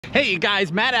Hey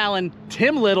guys, Matt Allen,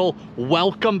 Tim Little,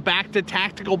 welcome back to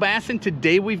Tactical Bass, and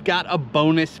today we've got a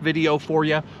bonus video for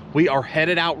you. We are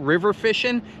headed out river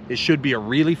fishing. It should be a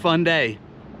really fun day.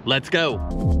 Let's go.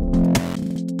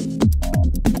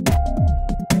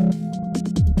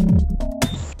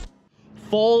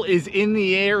 Fall is in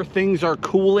the air, things are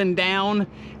cooling down,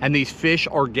 and these fish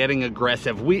are getting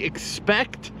aggressive. We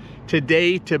expect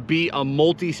today to be a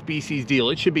multi-species deal.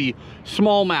 It should be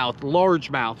smallmouth,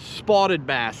 largemouth, spotted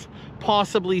bass,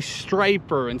 possibly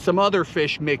striper, and some other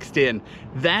fish mixed in.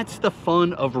 That's the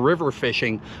fun of river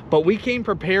fishing, but we came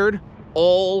prepared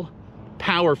all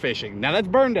power fishing. Now that's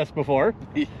burned us before.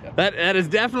 Yeah. That has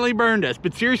definitely burned us,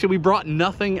 but seriously, we brought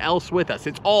nothing else with us.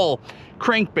 It's all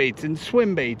crankbaits and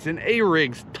swimbaits and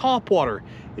A-rigs, topwater.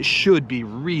 It should be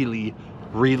really,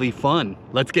 really fun.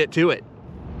 Let's get to it.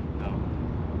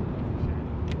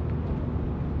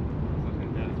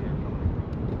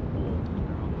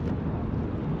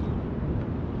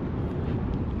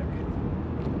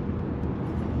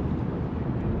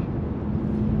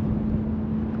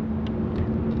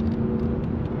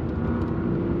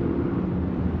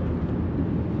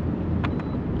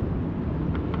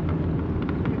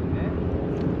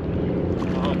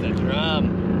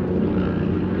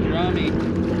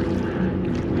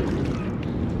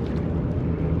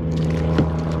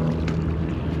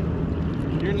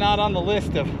 You're not on the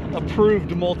list of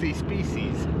approved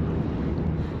multi-species.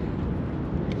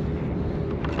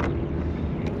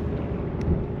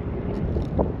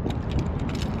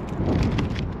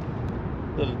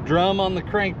 Little drum on the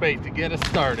crankbait to get us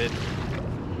started.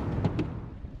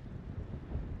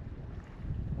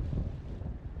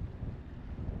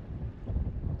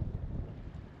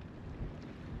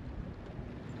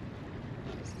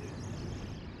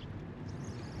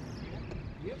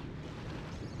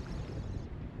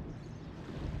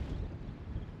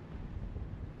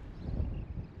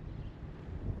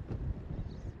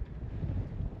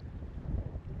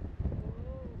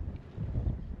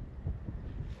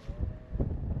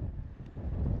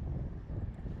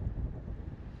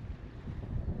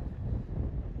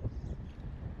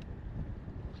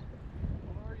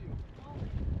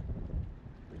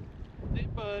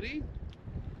 Buddy.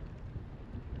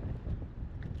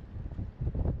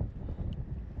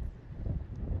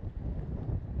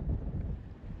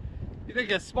 You think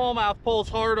a smallmouth pulls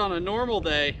hard on a normal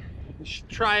day? You should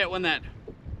try it when that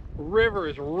river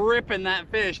is ripping that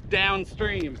fish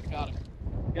downstream. Got him.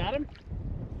 Got him?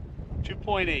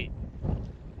 2.8.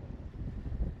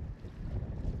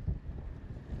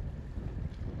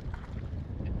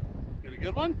 Got a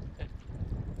good one?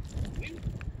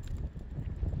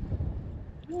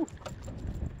 Ooh.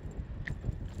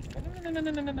 No.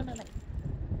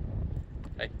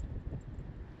 Hey.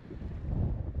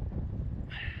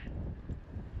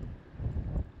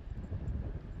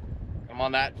 I'm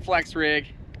on that flex rig.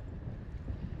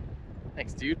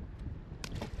 Thanks, dude.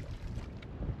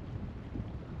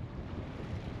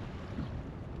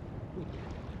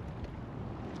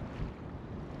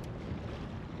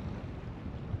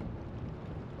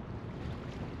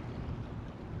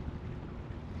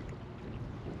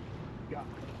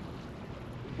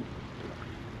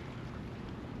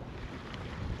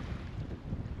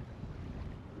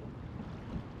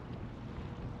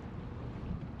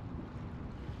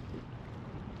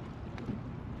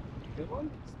 Good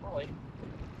one, smallie.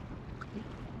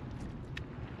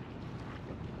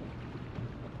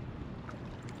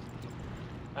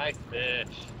 Nice fish.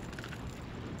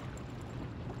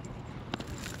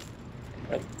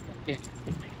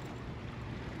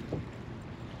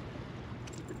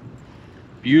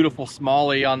 Beautiful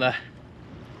smallie on the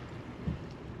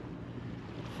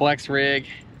flex rig.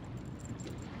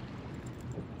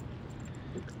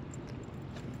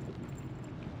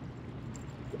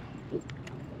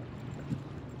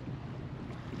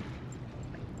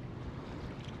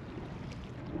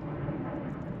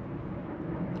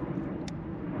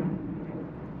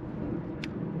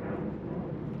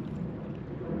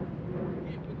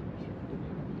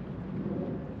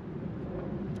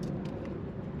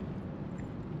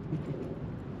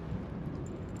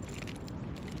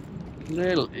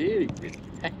 Little idiot.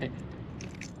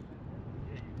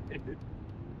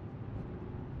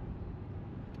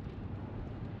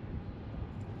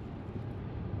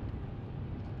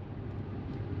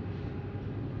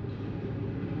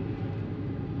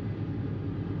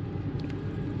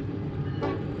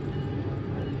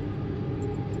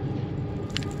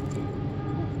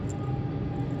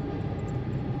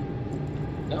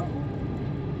 No.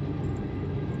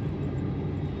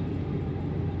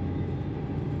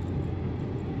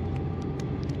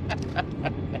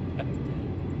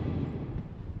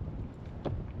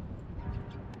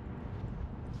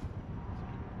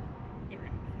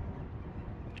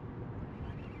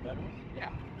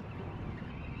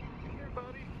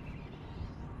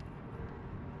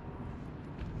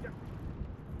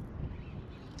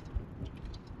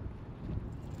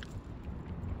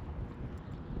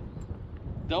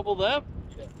 doubled up?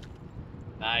 Yeah.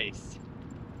 Nice.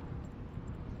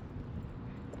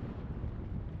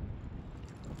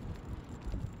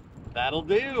 That'll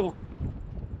do.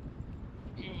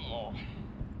 Oh.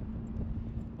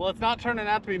 Well, it's not turning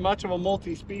out to be much of a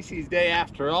multi-species day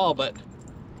after all, but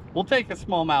we'll take a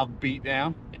smallmouth beat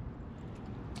down.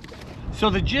 So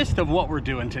the gist of what we're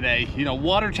doing today, you know,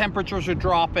 water temperatures are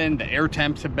dropping, the air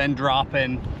temps have been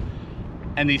dropping,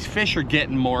 and these fish are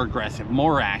getting more aggressive,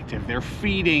 more active. They're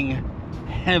feeding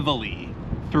heavily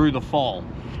through the fall.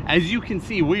 As you can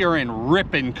see, we are in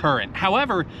ripping current.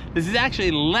 However, this is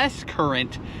actually less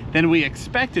current than we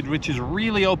expected, which has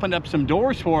really opened up some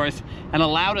doors for us and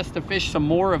allowed us to fish some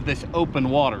more of this open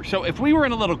water. So if we were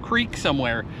in a little creek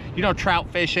somewhere, you know, trout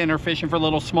fishing or fishing for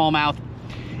little smallmouth,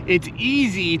 it's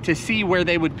easy to see where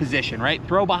they would position, right?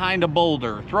 Throw behind a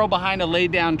boulder, throw behind a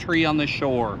laid down tree on the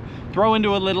shore, throw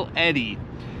into a little eddy.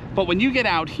 But when you get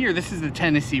out here, this is the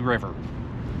Tennessee River.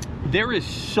 There is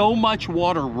so much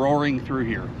water roaring through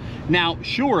here. Now,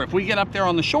 sure, if we get up there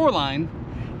on the shoreline,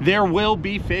 there will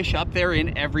be fish up there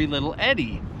in every little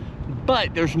eddy,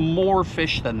 but there's more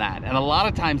fish than that. And a lot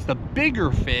of times the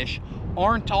bigger fish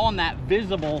aren't on that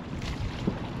visible.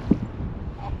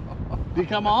 Did you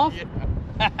come off? Yeah.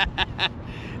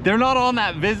 They're not on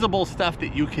that visible stuff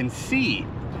that you can see.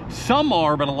 Some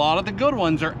are, but a lot of the good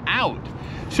ones are out.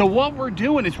 So what we're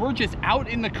doing is we're just out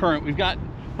in the current.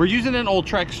 We're using an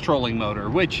Ultrex trolling motor,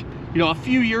 which, you know, a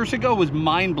few years ago was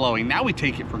mind-blowing. Now we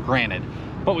take it for granted.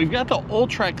 But we've got the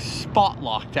Ultrex spot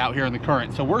locked out here in the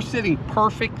current. So we're sitting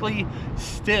perfectly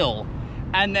still.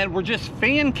 And then we're just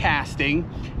fan casting.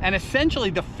 And essentially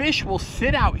the fish will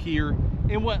sit out here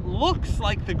in what looks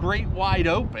like the great wide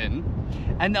open.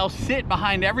 And they'll sit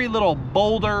behind every little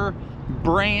boulder,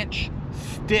 branch,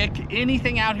 stick,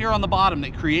 anything out here on the bottom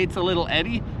that creates a little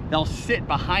eddy, they'll sit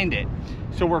behind it.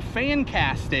 So we're fan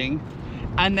casting,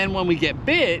 and then when we get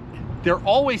bit, they're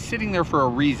always sitting there for a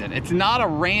reason. It's not a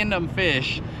random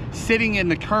fish sitting in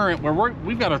the current where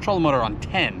we've got our trolling motor on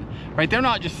 10, right? They're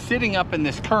not just sitting up in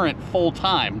this current full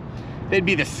time. They'd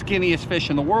be the skinniest fish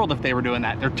in the world if they were doing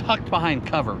that. They're tucked behind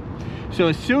cover. So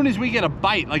as soon as we get a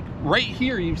bite, like right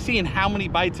here, you've seen how many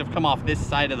bites have come off this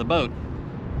side of the boat.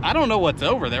 I don't know what's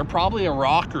over there, probably a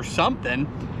rock or something,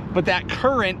 but that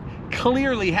current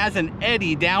clearly has an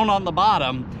eddy down on the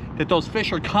bottom that those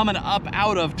fish are coming up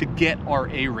out of to get our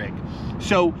A-rig.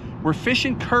 So we're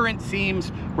fishing current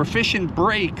seams, we're fishing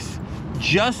breaks,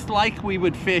 just like we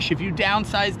would fish. If you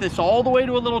downsize this all the way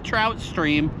to a little trout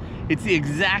stream, it's the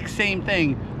exact same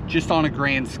thing, just on a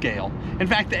grand scale. In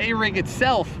fact, the A-rig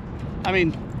itself, I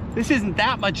mean, this isn't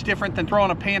that much different than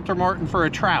throwing a Panther Martin for a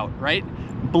trout, right?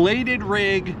 Bladed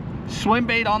rig, swim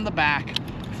bait on the back,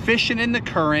 fishing in the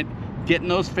current, getting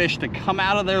those fish to come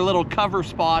out of their little cover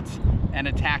spots and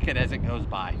attack it as it goes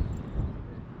by.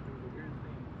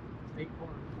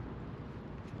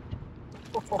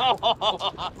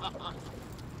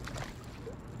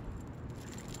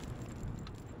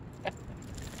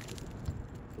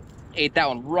 Ate that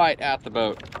one right at the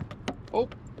boat. Oh,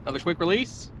 another quick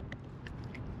release.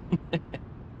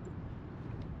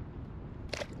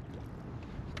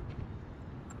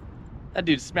 That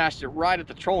dude smashed it right at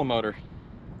the trolling motor.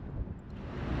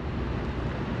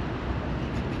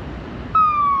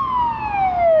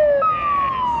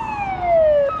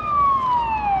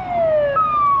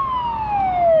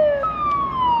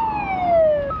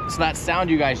 So that sound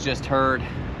you guys just heard,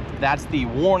 that's the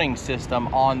warning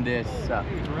system on this. He's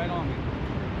right on me.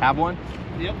 Have one?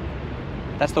 Yep.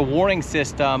 That's the warning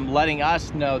system letting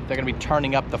us know that they're going to be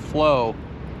turning up the flow,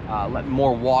 letting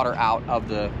more water out of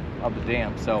the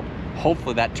dam. So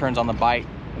hopefully that turns on the bite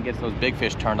and gets those big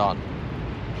fish turned on.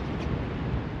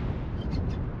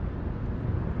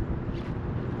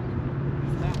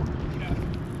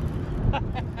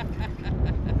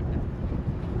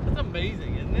 That's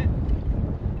amazing, isn't it?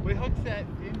 We hook set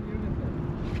in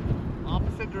unison,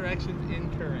 opposite directions in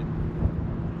current.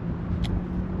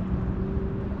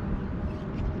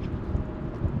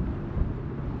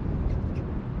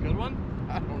 Good one?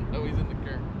 I don't know, he's in the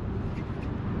current.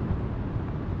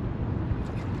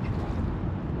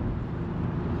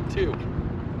 Two.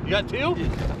 You got two?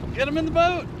 Yeah. Get him in the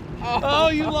boat. Oh,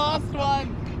 you lost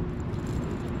one.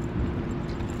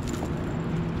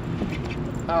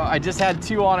 Oh, I just had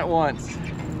two on at once.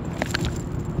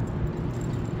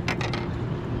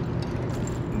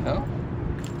 No.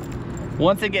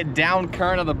 Once they get down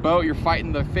current of the boat, you're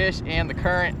fighting the fish and the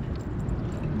current.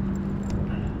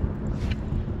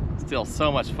 Still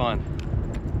so much fun.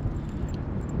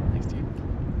 Thanks, dude.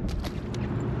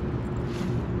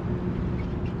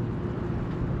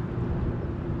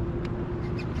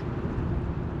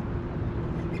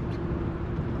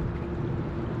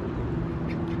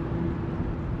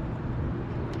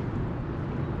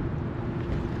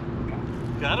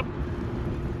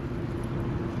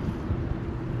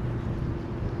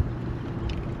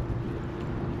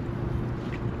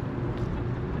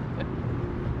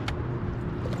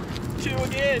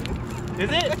 again. Is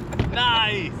it?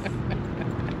 Nice.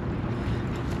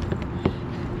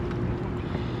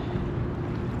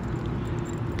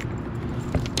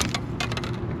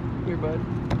 Here, bud.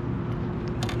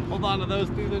 Hold on to those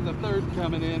two. There's a third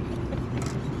coming in.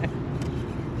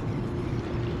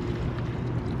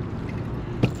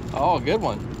 Oh, good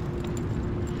one.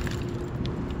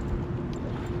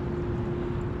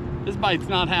 This bite's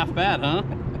not half bad, huh?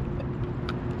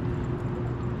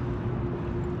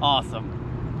 Awesome.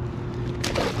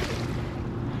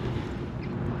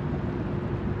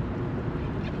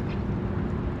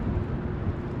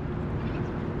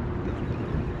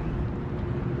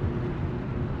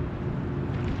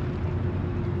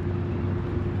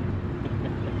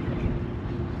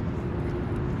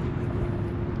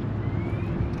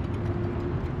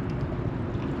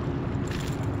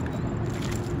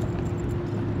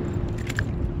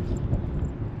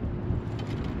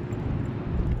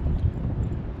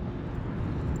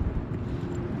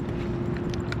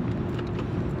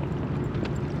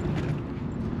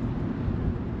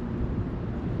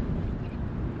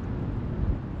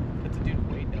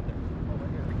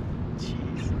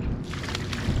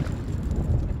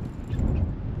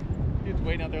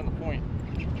 Waiting out there on the point.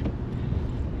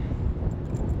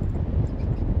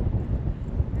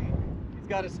 He's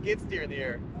got a skid steer in the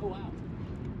air. Oh, wow.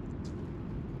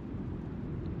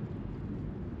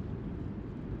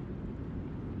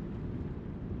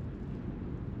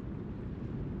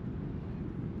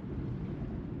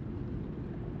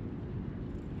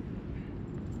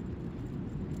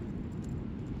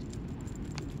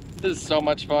 This is so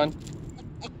much fun.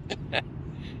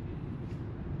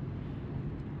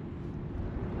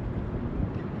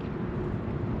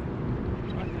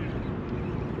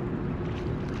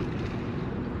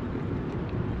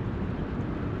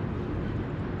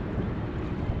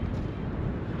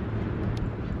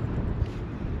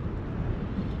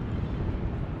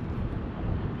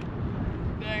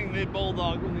 Dang, they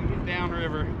bulldog when they get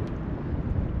downriver.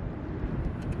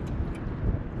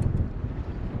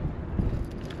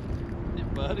 Hey,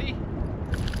 buddy.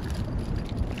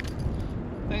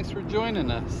 Thanks for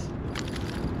joining us.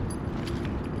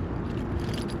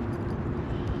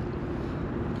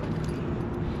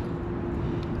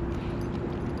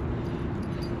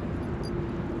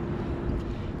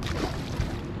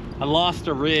 I lost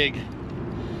a rig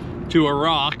to a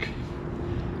rock,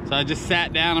 so I just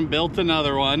sat down and built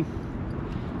another one.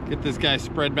 Get this guy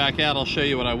spread back out. I'll show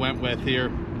you what I went with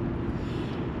here.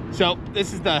 So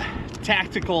this is the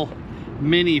tactical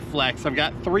mini flex. I've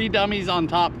got 3 dummies on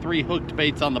top, 3 hooked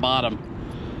baits on the bottom.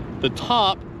 The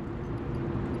top,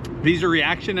 these are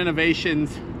Reaction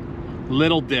Innovations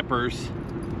little dippers.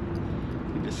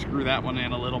 Need to screw that one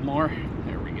in a little more.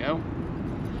 There we go.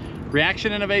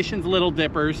 Reaction Innovations little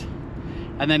dippers.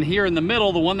 And then here in the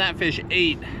middle, the one that fish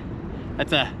ate,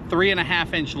 that's a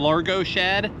 3.5-inch Largo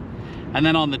shad. And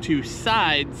then on the 2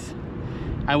 sides,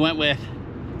 I went with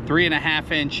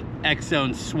 3.5-inch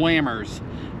X-Zone Swammers.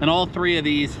 And all 3 of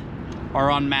these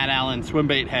are on Matt Allen swim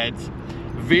bait heads.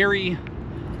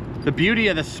 The beauty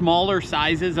of the smaller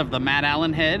sizes of the Matt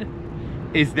Allen head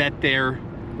is that they're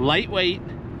lightweight,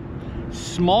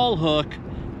 small hook,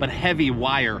 but heavy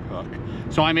wire hook.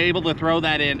 So I'm able to throw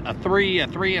that in a 3, a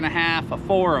 3.5, a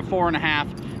 4, a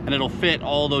 4.5, and it'll fit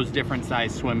all those different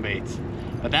size swim baits.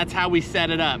 But that's how we set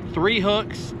it up. 3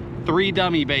 hooks, 3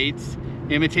 dummy baits,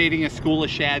 imitating a school of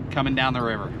shad coming down the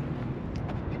river.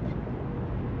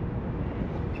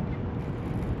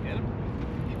 Get him.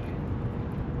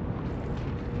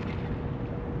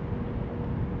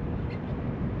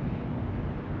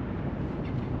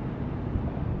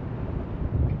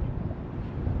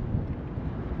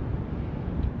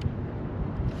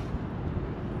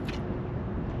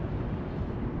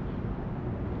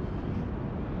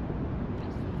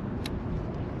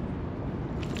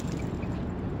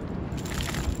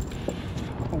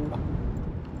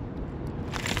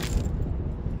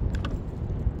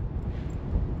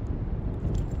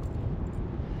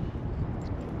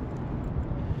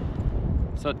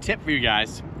 So a tip for you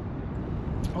guys,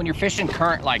 when you're fishing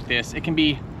current like this, it can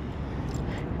be,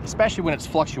 especially when it's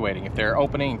fluctuating, if they're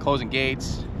opening and closing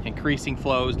gates, increasing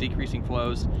flows, decreasing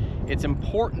flows, it's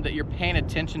important that you're paying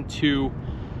attention to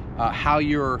how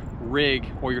your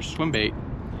rig or your swim bait,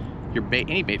 your bait,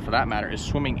 any bait for that matter, is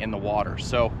swimming in the water.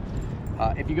 So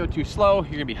if you go too slow,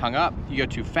 you're gonna be hung up. You go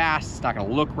too fast, it's not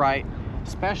gonna look right,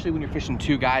 especially when you're fishing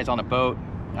 2 guys on a boat.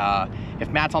 If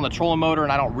Matt's on the trolling motor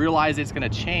and I don't realize it's gonna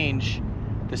change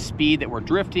the speed that we're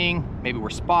drifting, maybe we're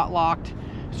spot locked.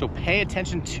 So pay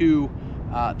attention to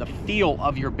the feel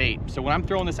of your bait. So when I'm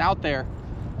throwing this out there,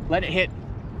 let it hit,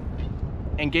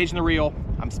 engage in the reel.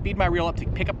 I'm speeding my reel up to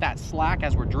pick up that slack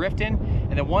as we're drifting.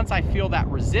 And then once I feel that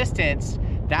resistance,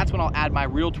 that's when I'll add my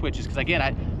reel twitches. Because again,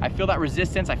 I feel that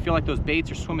resistance. I feel like those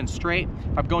baits are swimming straight.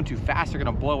 If I'm going too fast, they're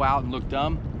gonna blow out and look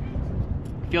dumb.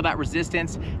 Feel that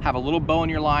resistance, have a little bow in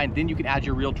your line, then you can add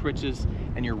your reel twitches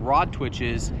and your rod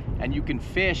twitches, and you can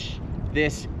fish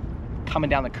this coming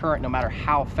down the current no matter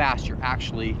how fast you're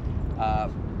actually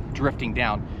drifting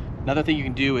down. Another thing you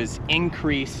can do is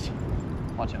increase,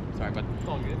 watch out, sorry, but it's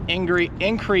all good.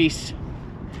 Increase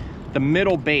the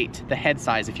middle bait, the head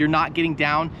size. If you're not getting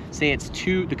down, say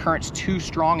the current's too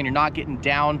strong and you're not getting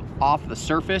down off the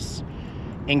surface,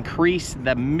 increase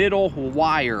the middle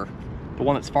wire, the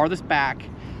one that's farthest back,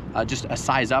 just a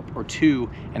size up or two,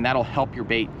 and that'll help your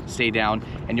bait stay down,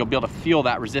 and you'll be able to feel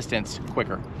that resistance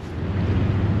quicker.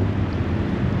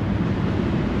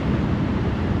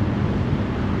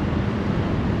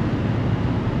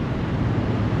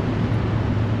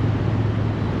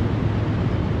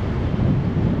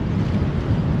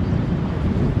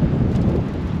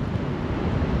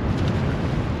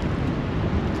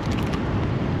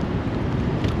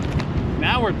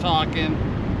 Now we're talking.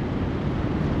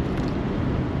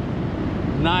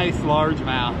 Nice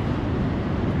largemouth.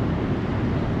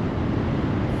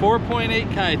 4.8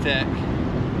 Kitech.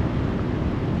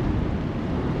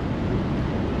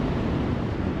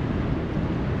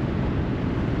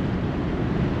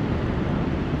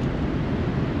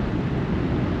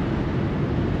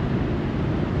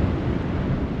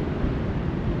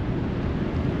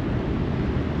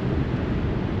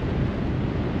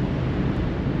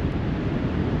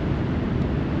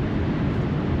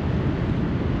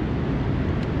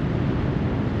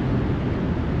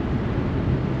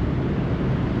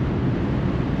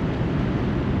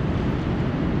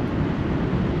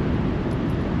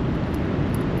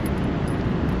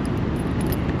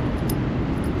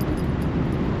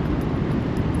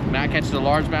 Matt catches a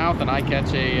largemouth and I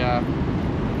catch a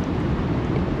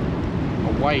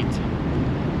white.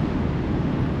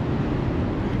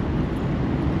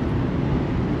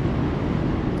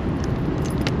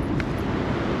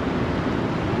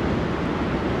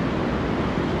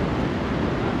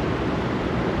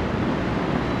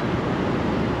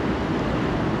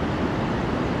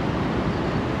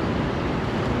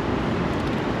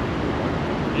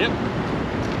 Yep.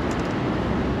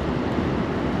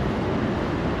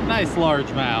 Nice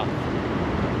largemouth.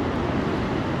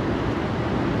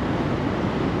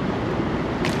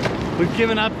 We've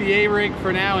given up the A-rig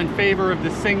for now in favor of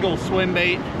the single swim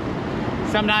bait.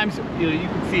 Sometimes, you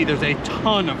can see there's a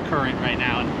ton of current right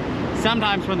now. And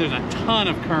sometimes when there's a ton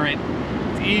of current,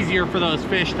 it's easier for those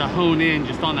fish to hone in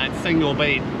just on that single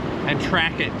bait and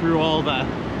track it through all the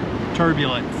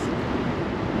turbulence.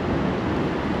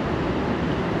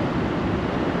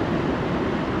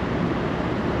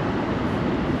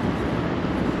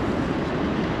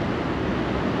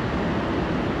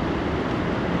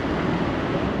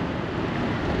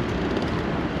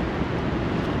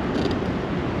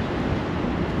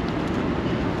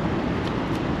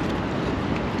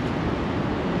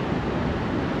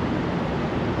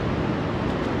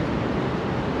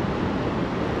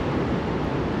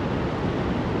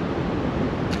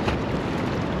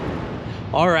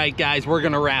 All right, guys, we're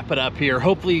gonna wrap it up here.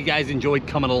 Hopefully you guys enjoyed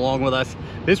coming along with us.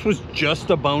 This was just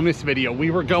a bonus video.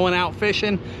 We were going out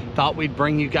fishing, thought we'd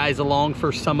bring you guys along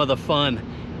for some of the fun.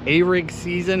 A-rig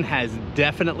season has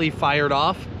definitely fired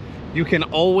off. You can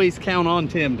always count on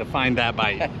Tim to find that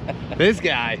bite. This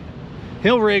guy,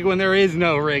 he'll rig when there is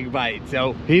no rig bite,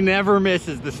 so he never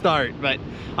misses the start. But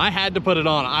I had to put it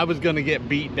on. I was gonna get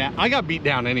beat down. I got beat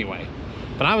down anyway,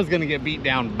 but I was gonna get beat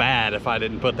down bad if I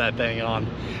didn't put that thing on.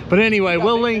 But anyway,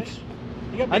 we'll link.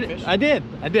 You got big fish? I did.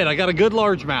 I got a good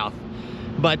largemouth.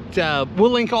 But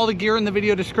we'll link all the gear in the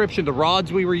video description, the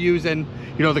rods we were using,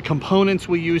 the components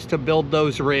we used to build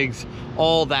those rigs,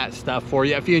 all that stuff for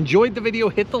you. If you enjoyed the video,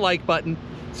 hit the like button,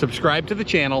 subscribe to the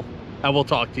channel, and we'll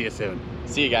talk to you soon.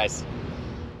 See you guys.